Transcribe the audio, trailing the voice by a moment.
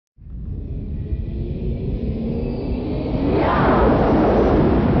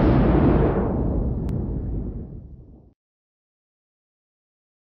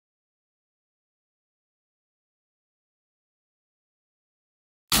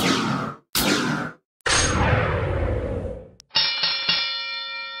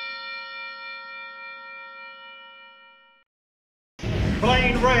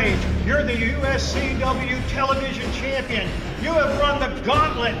Rage, you're the USCW television champion. You have run the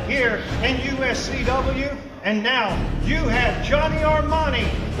gauntlet here in USCW, and now you have Johnny Armani,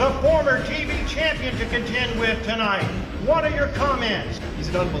 the former TV champion, to contend with tonight. What are your comments? He's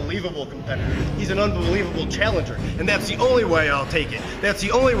an unbelievable competitor. He's an unbelievable challenger, and that's the only way I'll take it. That's the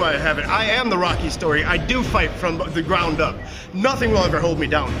only way I have it. I am the Rocky story. I do fight from the ground up. Nothing will ever hold me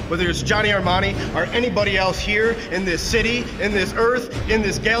down, whether it's Johnny Armani or anybody else here in this city, in this earth, in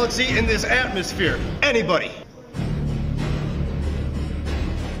this galaxy, in this atmosphere. Anybody.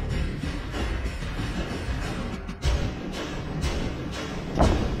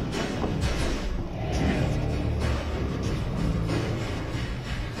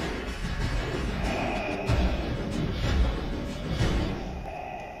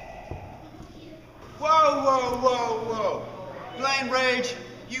 Whoa. Blame Rage,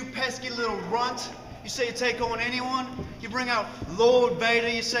 you pesky little runt. You say you take on anyone. You bring out Lord Vader.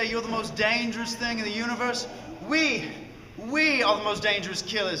 You say you're the most dangerous thing in the universe. We are the most dangerous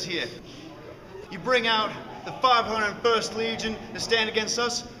killers here. You bring out the 501st Legion to stand against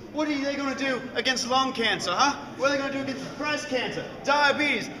us. What are they going to do against lung cancer, huh? What are they going to do against breast cancer,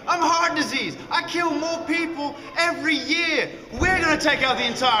 diabetes? I'm heart disease. I kill more people every year. We're going to take out the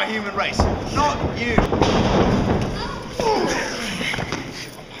entire human race, not you.